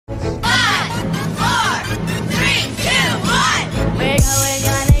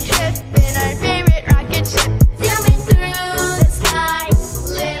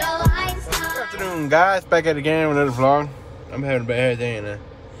guys? Back at it again with another vlog. I'm having a bad day and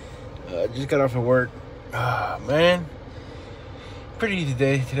just got off of work. Man, pretty easy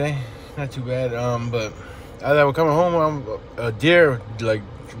day today. Not too bad. But as I was coming home, a deer like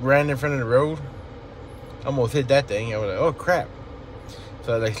ran in front of the road. Almost hit that thing. I was like, oh crap!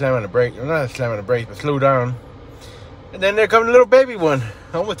 So I was like slamming the brake. Well, not slamming the brakes, but slow down. And then there comes a little baby one.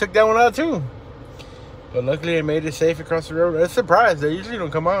 I almost took that one out too. But luckily, it made it safe across the road. I was surprised. They usually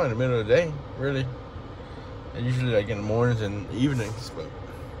don't come out in the middle of the day, really. They're usually like in the mornings and evenings, but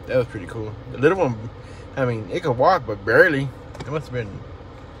that was pretty cool. The little one, I mean, it could walk, but barely. It must have been,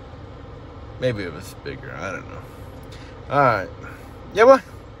 maybe it was bigger. I don't know. All right. Yeah, what?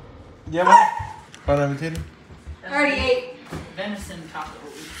 Yeah, what? Bon appetit. I already ate. Venison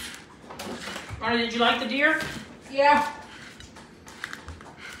tacos. Marty, did you like the deer? Yeah.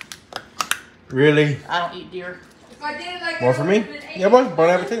 Really? I don't eat deer. If I did like More for me? Yeah, what? Bon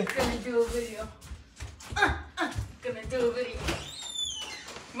appetit. Gonna do a video. Gonna do a video.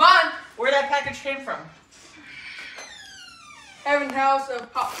 Come on. Where that package came from? Heaven's House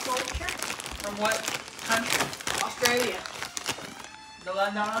of Pop Culture. From what country? Australia. The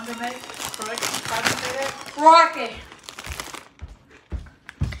London Undermate? Correct? How do you say that? Rocky.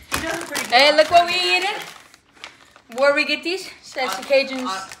 He does a pretty good Hey, job. look what we eating. Where we get these? Sassy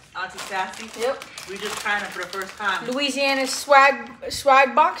Cajuns. Auntie Sassy. Yep. We just tried them for the first time. Louisiana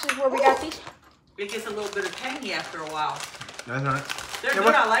swag box is where we got these. It gets a little bit of tangy after a while. That's right. They're Yeah, good.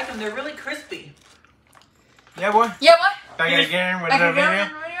 what? I like them. They're really crispy. Yeah, boy. Yeah, what? Back at it again with Back another again?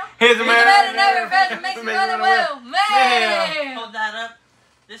 video. Here's the man. Never makes another will. Man. Hold that up.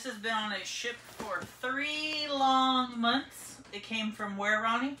 This has been on a ship for 3 long months. It came from where,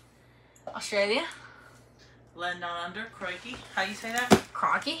 Ronnie? Australia. Land on Under, crikey. How you say that?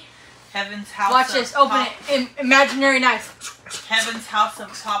 Crocky. Heaven's House Watch of this. Open Pop, it. Imaginary knife. Heaven's House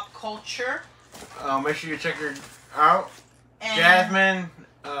of Pop Culture. Make sure you check her out. And Jasmine,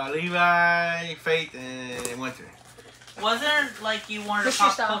 Levi, Faith, and Winter. wasn't it like you wanted a Mystery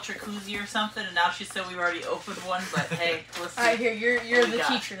pop style. culture koozie or something, and now she said we've already opened one, but hey, let's see. All right, here. You're we the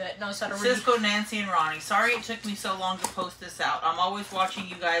got? teacher that knows how to read. Cisco, Nancy, and Ronnie. Sorry it took me so long to post this out. I'm always watching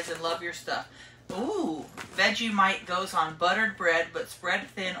you guys and love your stuff. Ooh, Vegemite goes on buttered bread, but spread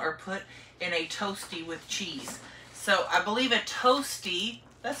thin or put in a toasty with cheese. So I believe a toasty,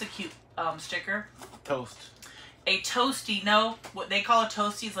 that's a cute sticker. Toast. A toasty, no, what they call a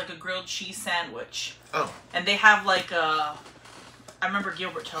toasty is like a grilled cheese sandwich. Oh. And they have like a, I remember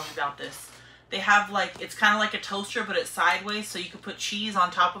Gilbert telling me about this. They have like, it's kind of like a toaster, but it's sideways, so you can put cheese on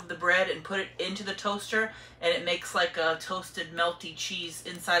top of the bread and put it into the toaster, and it makes like a toasted melty cheese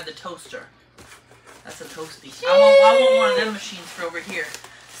inside the toaster. That's a toasty. I want one of them machines for over here.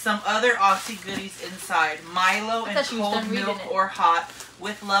 Some other Aussie goodies inside. Milo and cold milk or hot.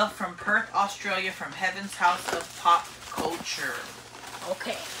 With love from Perth, Australia, from Heaven's House of Pop Culture.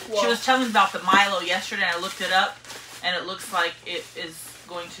 Okay. She was telling me about the Milo yesterday, and I looked it up, and it looks like it is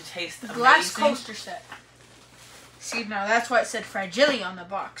going to taste amazing. Glass coaster set. See, now that's why it said Fragile on the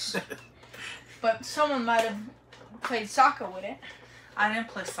box. But someone might have played soccer with it. I didn't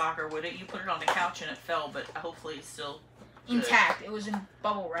play soccer with it. You put it on the couch and it fell, but hopefully it's still good. Intact. It was in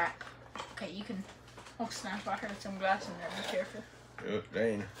bubble wrap. Okay, you can... Oh, snap. I heard some glass in there. Be careful. Oh,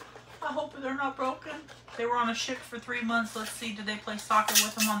 dang. I hope they're not broken. They were on a ship for 3 months. Let's see, did they play soccer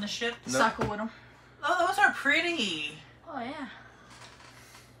with them on the ship? No. Soccer with them. Oh, those are pretty. Oh, yeah.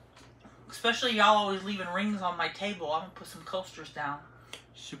 Especially y'all always leaving rings on my table. I'm going to put some coasters down.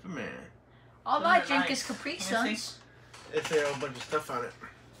 Superman. All Those I are drink nice. is Capri Let me Suns. see. It's a whole bunch of stuff on it.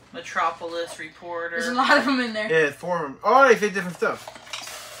 Metropolis Reporter. There's a lot of them in there. Yeah, it's 4 of them. Oh, they say different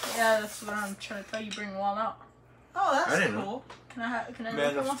stuff. Yeah, that's what I'm trying to tell you. Bring them all out. Oh, I that's didn't know. cool. Can I look Man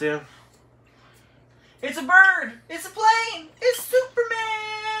at of one? Steel. It's a bird. It's a plane. It's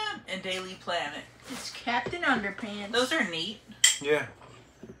Superman. And Daily Planet. It's Captain Underpants. Those are neat. Yeah.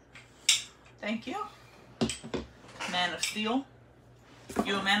 Thank you. Man of Steel.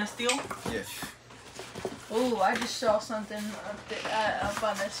 You a Man of Steel? Yes. Oh, I just saw something up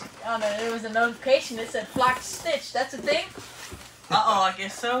on this. There was a notification that said Flock Stitch. That's a thing? Uh-oh, I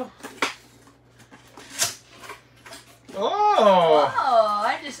guess so. Oh! Oh,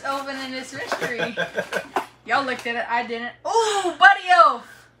 I just opened this mystery. Y'all looked at it, I didn't. Oh, Buddy-O!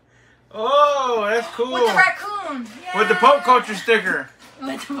 Oh, that's cool. With the raccoon. Yeah. With the pop culture sticker.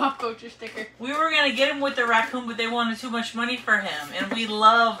 With the pop culture sticker. We were going to get him with the raccoon, but they wanted too much money for him. And we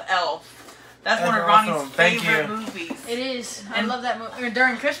love Elf. That's one of awesome. Ronnie's Thank favorite you. movies. It is. I And- love that movie.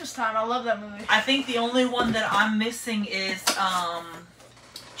 During Christmas time, I love that movie. I think the only one that I'm missing is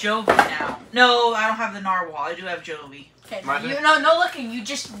Jovi now. No, I don't have the narwhal. I do have Jovi. Okay, Mine you too. no looking. You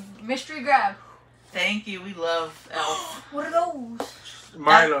just mystery grab. Thank you. We love Elf. What are those?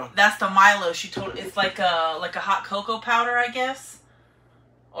 Milo. That's the Milo. She told it's like a hot cocoa powder, I guess.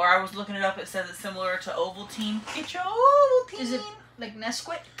 Or I was looking it up. It says it's similar to Ovaltine. Get your Ovaltine. Is it like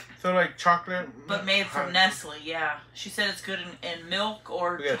Nesquik? So like chocolate, But made from Nestle. Yeah. She said it's good in milk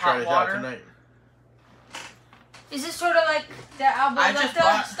or We gotta try hot this water. out tonight. Is it sort of like the Albo I just Lacta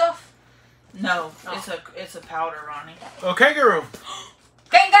bought- stuff? No, Oh. it's a powder, Ronnie. Oh, kangaroo.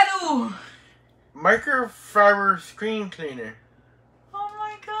 Kangaroo! Microfiber screen cleaner. Oh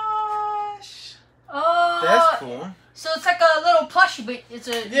my gosh. Oh, That's cool. So it's like a little plushie, but it's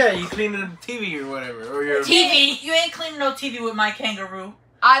a Yeah, you clean the TV or whatever, or your TV, You ain't cleaning no TV with my kangaroo.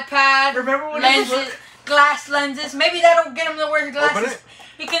 iPad, Remember when lenses, glass lenses. Maybe that'll get him to wear his Open glasses. it.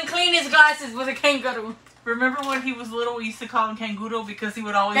 He can clean his glasses with a kangaroo. Remember when he was little, we used to call him Kanguro because he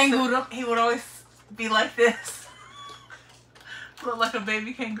would always Kanguro. he would always be like this. Look like a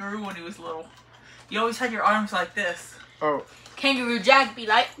baby kangaroo when he was little. You always had your arms like this. Oh, Kangaroo Jack be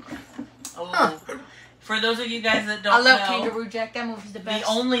like. Oh. For those of you guys that don't I love know, Kangaroo Jack. That movie's the best.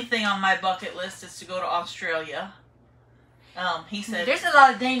 the only thing on my bucket list is to go to Australia. He said There's a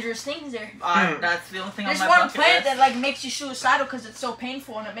lot of dangerous things there. that's the only thing There's on my one bucket plant list. that like makes you suicidal because it's so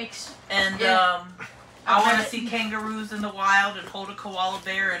painful and it makes. And Yeah. I want read to it. see kangaroos in the wild and hold a koala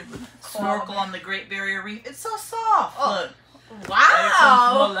bear and snorkel on the Great Barrier Reef. It's so soft. Oh. Look. Wow. I come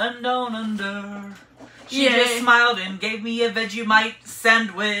from a land down under. She Yeah. just smiled and gave me a Vegemite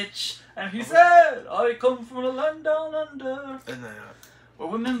sandwich. And he said, I come from a land down under. isn't that? Where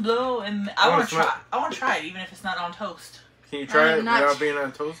women blow and I I wanna want to try. try- I want to try it even if it's not on toast. Can you try I'm it not without being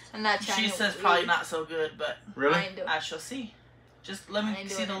on toast? I'm not trying. She to says eat. probably not so good, but Really? I ain't doing it. I shall see. Just let I me ain't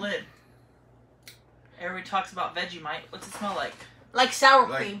see doing the it. lid. Everybody talks about Vegemite. What's it smell like? Like sour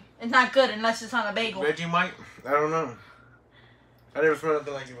Like- cream. It's not good unless it's on a bagel. Vegemite? I don't know. I never smelled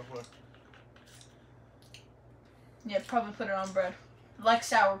nothing like it before. Yeah, probably put it on bread. Like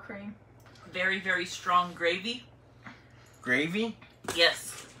sour cream. Very, very strong gravy. Gravy?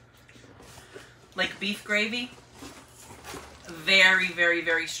 Yes. Like beef gravy. Very, very,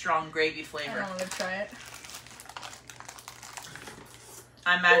 very strong gravy I flavor. don't want to try it.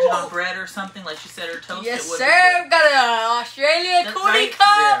 I imagine Ooh. on bread or something, like she said, or toast. Yes, it would sir. be We've got an Australian That's coolie right. cup.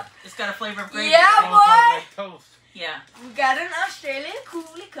 Yeah. good. It's got a flavor of gravy. Yeah, right? Almost like toast. Yeah. We got an Australian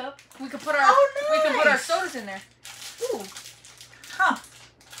coolie cup. We could put our Oh, we can put our nice. sodas in there. Ooh, Huh.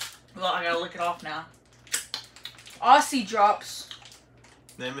 Well, I gotta lick it off now. Aussie drops.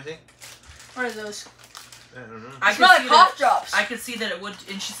 Let me see. What are those? I don't know. I Smell could like see cough that. drops. I could see that it would,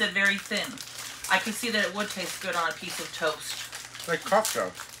 and she said very thin. I could see that it would taste good on a piece of toast. Like cough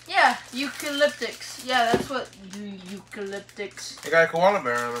drops. Yeah, eucalyptics. Yeah, that's what eucalyptics. They got a koala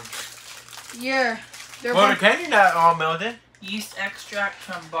bear on them. Yeah, they're Well, the from- candy not all melted. Yeast extract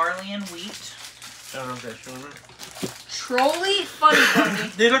from barley and wheat. I don't know if that's showing it. Trolley Funny Bunny.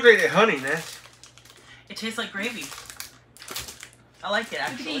 They look like they're honey, man. It tastes like gravy. I like it Look at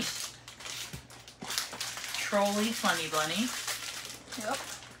actually. these. Trolley Funny Bunny. Yep.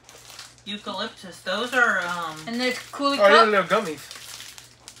 Eucalyptus. Those are And the coolie Oh, they're cup. little gummies.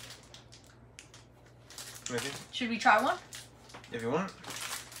 Maybe. Should we try one? If you want.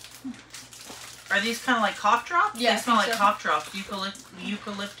 Are these kind of like cough drops? Yeah, I They smell think like so. cough drops.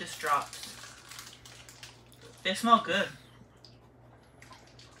 Eucalyptus drops. They smell good.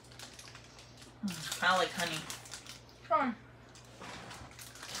 Kind of like honey. Try.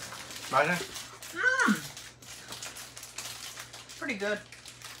 Right Mmm. Pretty good.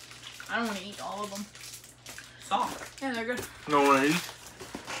 I don't want to eat all of them. Soft. Yeah, they're good. No one to eat.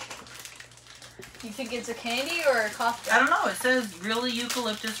 You think it's a candy or a cough I drop? don't know. It says really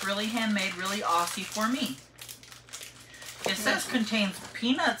eucalyptus, really handmade, really Aussie for me. It says contains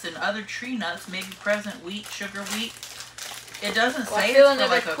peanuts and other tree nuts, maybe present wheat, sugar wheat. It doesn't Well, I say feel it's for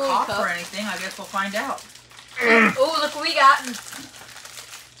another like a Cool cough Cup. or anything. I guess we'll find out. Oh, look what we got.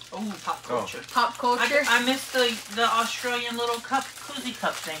 Oh, pop culture. Pop culture. I missed the Australian little cup, koozie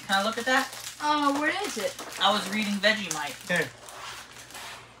cup thing. Can I look at that? Where is it? I was reading Vegemite. Here.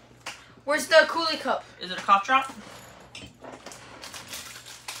 Where's the coolie cup? Is it a cough drop?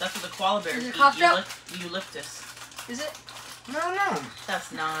 That's what the koala bears Is it eat. a cough drop? Eucalyptus. Is it? I don't know.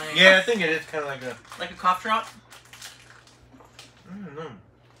 That's nice. Yeah, I think it is kind of like a. Like a cough drop? I don't know.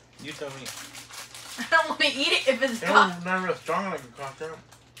 You tell me. I don't want to eat it if it's They're cough. not real strong like a cough drop.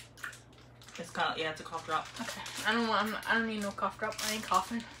 It's kind of, yeah, it's a cough drop. Okay. I don't need no cough drop. I ain't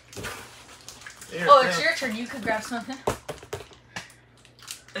coughing. Here, Oh, it's here. your turn. You could grab something.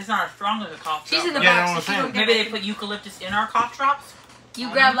 It's not as strong as a cough She's drop. in the Yeah, box. no, so she I'm don't get Maybe it. they put eucalyptus in our cough drops?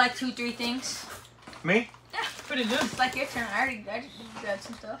 You grab like 2-3 things. Me? Yeah. pretty good. It's like your turn. I just got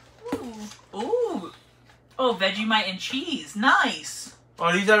some stuff. Ooh. Ooh. Oh, Vegemite and cheese. Nice.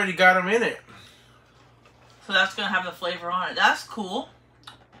 Oh, these already got them in it. So that's going to have the flavor on it. That's cool.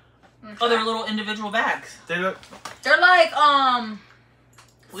 Oh, they're little individual bags. They're like,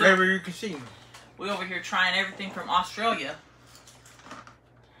 flavor you can see. We over here trying everything from Australia.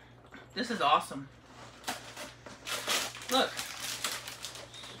 This is awesome. Look.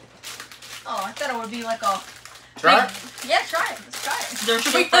 Oh, I thought it would be like a... Try it? Yeah, try it. Let's try it. They're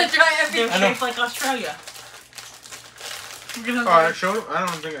shaped like, they're shaped like Australia. Oh, I showed him? I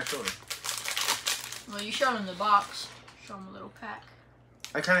don't think I showed him. Well, you showed him the box. Show him a little pack.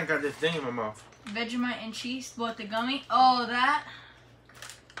 I kind of got this thing in my mouth. Vegemite and cheese. What, the gummy? Oh, that?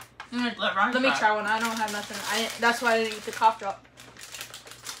 Let me try one. I don't have nothing. That's why I didn't eat the cough drop.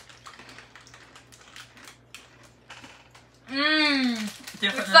 Mmm.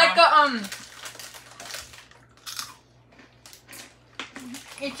 It's like a,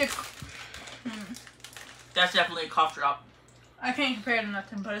 it's a... That's definitely a cough drop. I can't compare it to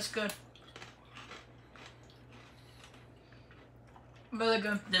nothing, but it's good. Really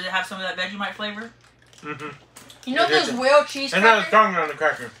good. Does it have some of that Vegemite flavor? Mm-hmm. You know those whale cheese and crackers? now it's stronger on the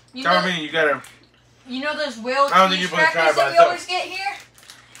cracker. Tell me you gotta... You know those whale I don't think cheese you're supposed to try crackers it by that we itself. always get here?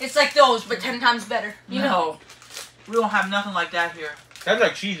 It's like those, but 10 times better. You know? We don't have nothing like that here. That's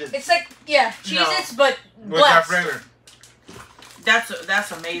like Cheez-Its. It's like, yeah, Cheez-Its, but what's that less. flavor?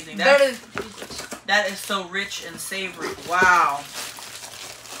 That's amazing. That is so rich and savory. Wow.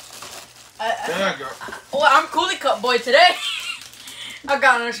 There you go. Well, I'm Coolie Cup boy today. I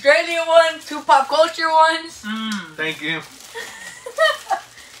got an Australian one, 2 pop culture ones. Mmm. Thank you.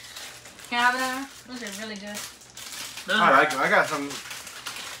 Can I have another? Those are really good. I like them. I got some.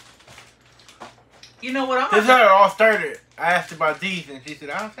 You know what? This is how it all started. I asked about these, and she said,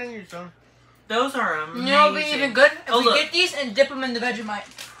 "I'll send you some." Those are amazing. You know, it'd be even good if we look. get these and dip them in the Vegemite.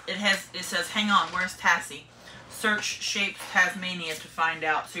 It says, "Hang on, where's Tassie? Search shapes Tasmania to find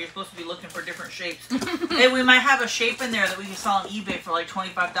out." So you're supposed to be looking for different shapes. And we might have a shape in there that we can sell on eBay for like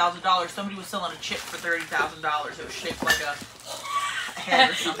 $25,000. Somebody was selling a chip for $30,000. It was shaped like a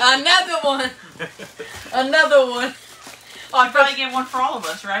head or something. Another one. Another one. Oh, I'd probably get one for all of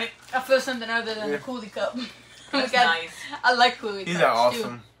us, right? I feel something other than a Coolie Cup. That's nice. I like Coolie Cups. These are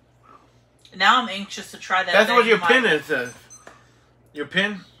awesome. Too. Now I'm anxious to try that. That's what your pin is, says. Your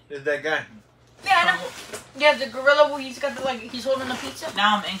pin is that guy. Yeah, I know. Yeah, the gorilla. He's got the, like, he's holding a pizza.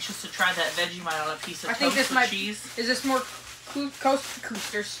 Now I'm anxious to try that Vegemite on a piece of toast with cheese. Is this more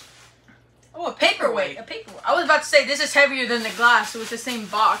coasters? Oh, a paperweight. A paperweight. I was about to say this is heavier than the glass, so it's the same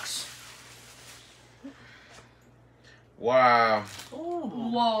box. Wow. Ooh.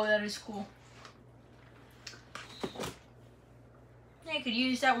 Whoa, that is cool. Yeah, you could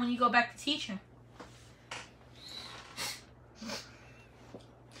use that when you go back to teaching.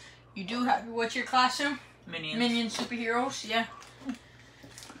 You do have, what's your classroom? Minions. Minion superheroes, yeah.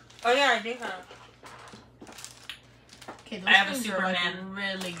 Oh yeah, I do have. Okay, those I have a things Superman. are,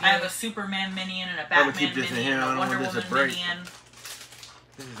 like, really good. I have a Superman minion and a Batman minion and a Wonder Woman minion.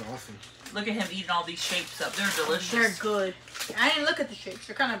 This is awesome. Look at him eating all these shapes up. They're delicious. They're good. I didn't look at the shapes.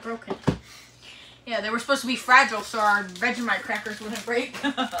 They're kind of broken. Yeah, they were supposed to be fragile so our Vegemite crackers wouldn't break.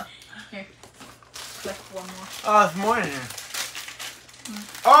 Here. Like one more. Oh, it's more in here.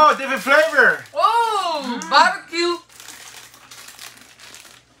 Oh, different flavor. Oh, barbecue.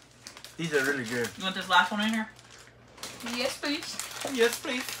 These are really good. You want this last one in here? Yes, please. Yes,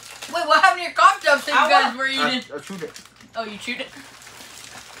 please. Wait, what happened to your cough drops that you guys were eating? I chewed it. Oh, you chewed it?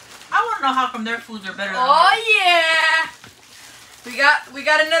 I want to know how come their foods are better than ours. Oh, yeah. We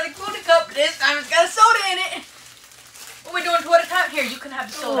got another Coolie Cup. This time it's got a soda in it. What are we doing 2 at a time? Here, you can have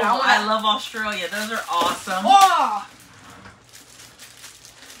the soda. Oh, I love Australia. Those are awesome. Oh!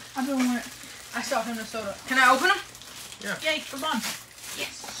 I've been wanting. I saw him the soda. Can I open them? Yeah. Yay, come on.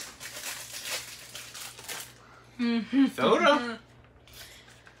 Yes. Soda?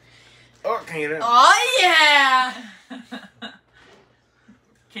 Oh, can you get it? Oh, yeah.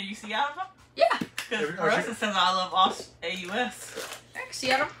 Can you see out of them? Yeah. Because for us it says I love AUS. I can see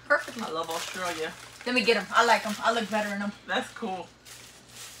them perfectly. I love Australia. Let me get them. I like them. I look better in them. That's cool.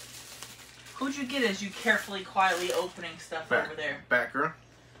 Who'd you get as you carefully, quietly opening stuff over there? Backer.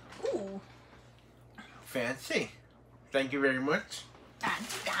 Ooh. Fancy. Thank you very much.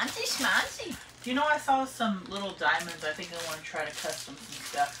 Fancy schmancy. Do you know I saw some little diamonds? I think I want to try to custom some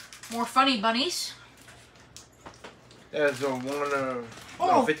stuff. More funny bunnies. That's a one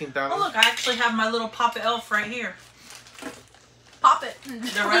Oh, 15,000. oh look, I actually have my little Papa Elf right here. Pop it.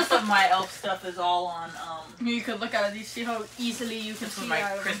 The rest of my elf stuff is all on, You can look at it. You see how easily you can this see is my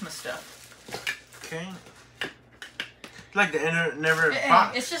out of Christmas stuff. Okay. It's like the never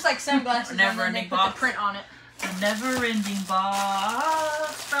box. It's just like sunglasses. Never-ending put box. the print on it. A never-ending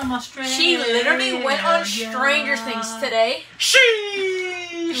box from Australia. She literally went on Stranger Things today.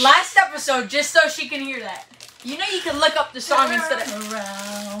 Sheesh. Last episode, just so she can hear that. You know you can look up the song instead of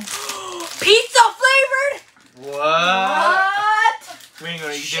pizza flavored. What? We ain't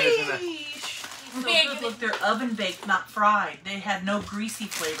gonna eat this in that. So good. Look, they're oven baked, not fried. They had no greasy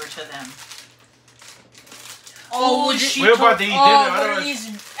flavor to them. Oh, we're about to eat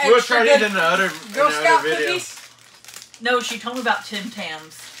dinner. We'll try these in the other Girl Scout video. cookies. No, she told me about Tim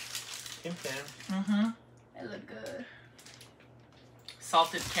Tams. Tim Tams. Mm-hmm. They look good.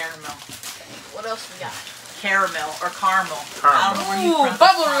 Salted caramel. What else we got? Caramel or caramel. Caramel. I don't know where you from.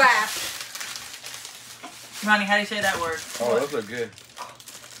 Bubble wrap. Ronnie, how do you say that word? Oh, those look good.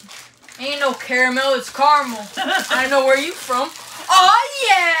 Ain't no caramel, it's caramel. I know where you from. Oh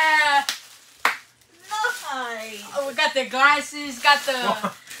yeah! Nice. Oh, we got the glasses, got the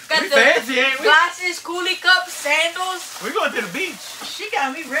we fancy, ain't we? glasses, coolie cups, sandals. We going to the beach. She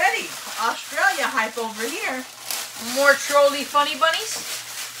got me ready. Australia hype over here. More trolley funny bunnies.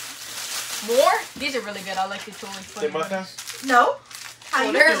 More? These are really good. I like the trolley funny They must bunnies. have. No. How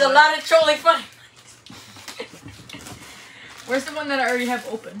you There's doing? a lot of trolley funny bunnies. Where's the one that I already have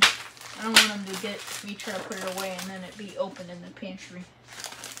open? I don't want them to get me try to put it away and then it be open in the pantry.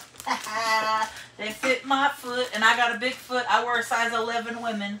 They fit my foot, and I got a big foot. I wear a size 11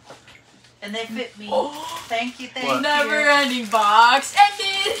 women, and they fit me. Oh. Thank you, thank you. Never ending box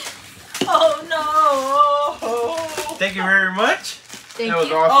ended. Oh no! Thank you very much. Thank That was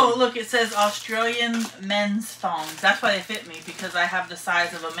you. awesome. Oh, look, it says Australian men's thongs. That's why they fit me, because I have the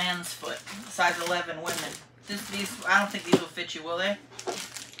size of a man's foot. Size 11 women. These, I don't think these will fit you, will they?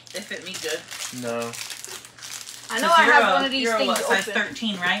 They fit me good. No. I know I have one of these you're things what, size open.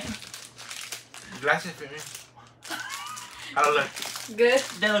 13, right? Glasses fit me. How do look? Good.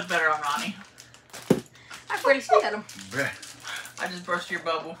 They look better on Ronnie. I've already seen them. I just burst your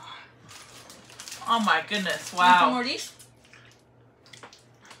bubble. Oh my goodness, Want some wow. more of these?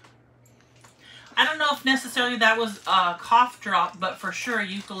 I don't know if necessarily that was a cough drop, but for sure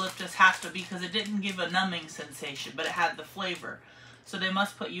eucalyptus has to be, because it didn't give a numbing sensation, but it had the flavor. So they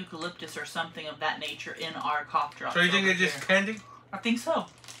must put eucalyptus or something of that nature in our cough drops. So you think it's just candy? I think so.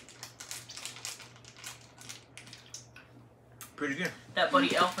 Pretty good. That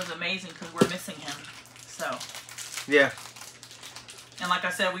Buddy Elf is amazing because we're missing him. So. Yeah. And like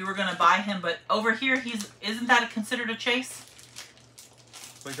I said, we were gonna buy him, but over here isn't that considered a chase?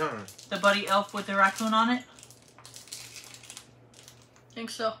 What are you talking about? The Buddy Elf with the raccoon on it?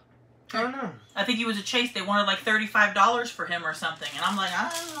 Think so. I don't know. I think he was a chase. They wanted like $35 for him or something. And I'm like, I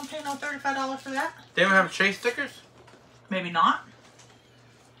don't pay no $35 for that. They don't have chase stickers? Maybe not.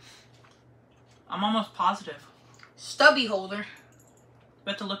 I'm almost positive. Stubby holder.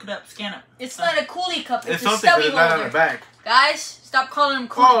 We have to look it up, scan it. It's not a coolie cup. It's a something, but stubby it's not on holder. the back. Guys, stop calling them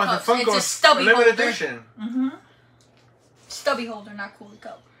coolie Oh, cups. the funko It's a stubby limited holder. edition. Mm-hmm. Stubby holder, not coolie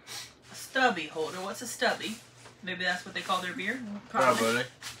cup. A stubby holder. What's a stubby? Maybe that's what they call their beer? Probably.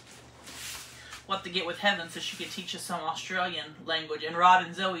 We'll have to get with Heaven so she can teach us some Australian language. And Rod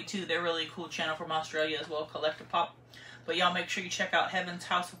and Zoe, too. They're really a cool channel from Australia as well, Collective Pop. But y'all make sure you check out Heaven's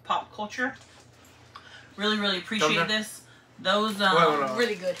House of Pop Culture. Really, really appreciate this. Those,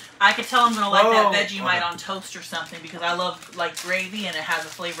 really good. I could tell I'm going to like that Vegemite on toast or something because I love, like, gravy and it has a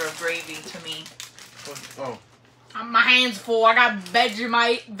flavor of gravy to me. Oh. My hands full. I got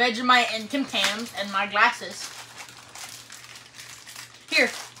Vegemite and Tim Tams and my glasses. Here.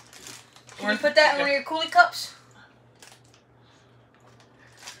 Can you put that in one of your coolie cups?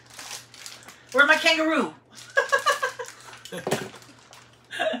 Where's my kangaroo?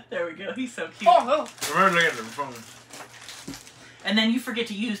 There we go. He's so cute. Oh. Remember looking at the phone. And then you forget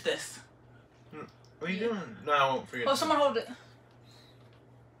to use this. What are you doing? No, I won't forget. Oh, someone hold it.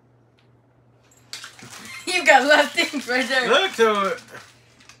 You got left things right there. Look to it.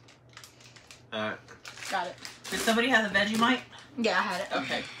 Alright. Got it. Did somebody have the Vegemite? Yeah, I had it.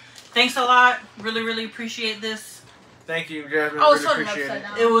 Okay. Thanks a lot. Really, really appreciate this. Thank you, Jasmine. I was really holding it appreciate upside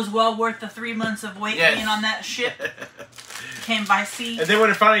it. down. It was well worth the 3 months of wait being on that ship. Came by sea. And then when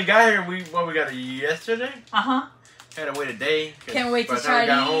it finally got here, we got it yesterday? Uh-huh. Had to wait a day. Can't wait by to the time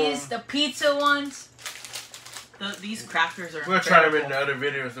try we got these. home, The pizza ones. These crackers are we'll try them in incredible. the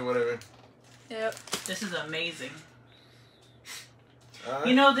other videos or whatever. Yep. This is amazing. Alright.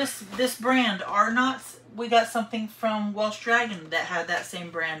 You know, this brand, Arnott's, we got something from Welsh Dragon that had that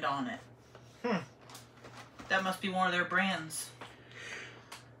same brand on it. That must be one of their brands.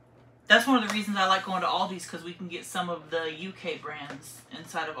 That's one of the reasons I like going to Aldi's, because we can get some of the UK brands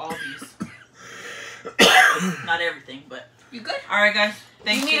inside of Aldi's. Not everything, but. You good? All right, guys.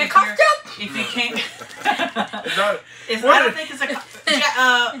 Thank you. You need a cough drop? If you can't. It's I don't think it's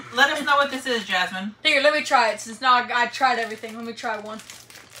a. Let us know what this is, Jasmine. Here, let me try it. Since now I tried everything, let me try one.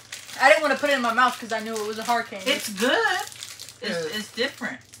 I didn't want to put it in my mouth because I knew it was a hard candy. It's good. It's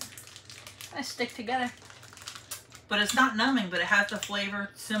different. They stick together. But it's not numbing, but it has the flavor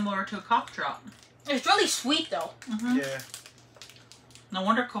similar to a cough drop. It's really sweet though. Mm-hmm. Yeah. No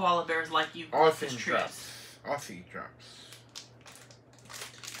wonder koala bears like you. Aussie drops. Aussie drops.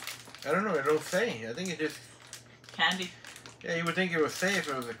 I don't know. It don't say. I think it just Candy. Yeah, you would think it was safe if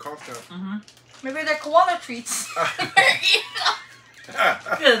it was a cough drop. Mm-hmm. Maybe they're koala treats.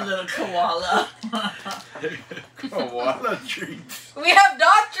 Good little koala. Koala treats. We have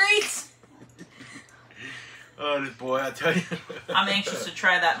dog treats. Oh, this boy, I tell you. I'm anxious to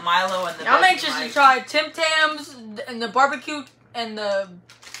try that Milo and the. I'm anxious to try Tim Tams and the barbecue and the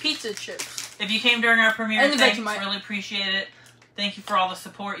pizza chips. If you came during our premiere, And the thanks. Vegemite. Really appreciate it. Thank you for all the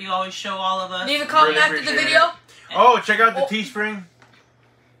support you always show all of us. Need to comment Really after the appreciate video. it. Oh, check out the Teespring.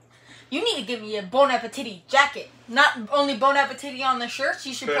 You need to give me a Bon Appetit jacket. Not only Bon Appetit on the shirts,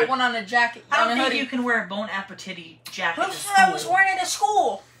 you should put one on the jacket. I on don't the think hoodie. you can wear a Bon Appetit jacket. Who said I was wearing it at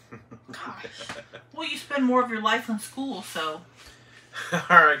school? Gosh. Well, you spend more of your life in school, so.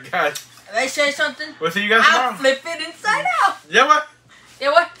 Alright, guys. They say something. We'll see you guys I'll tomorrow. flip it inside out. Yeah, what?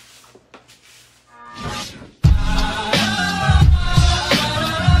 Yeah, what?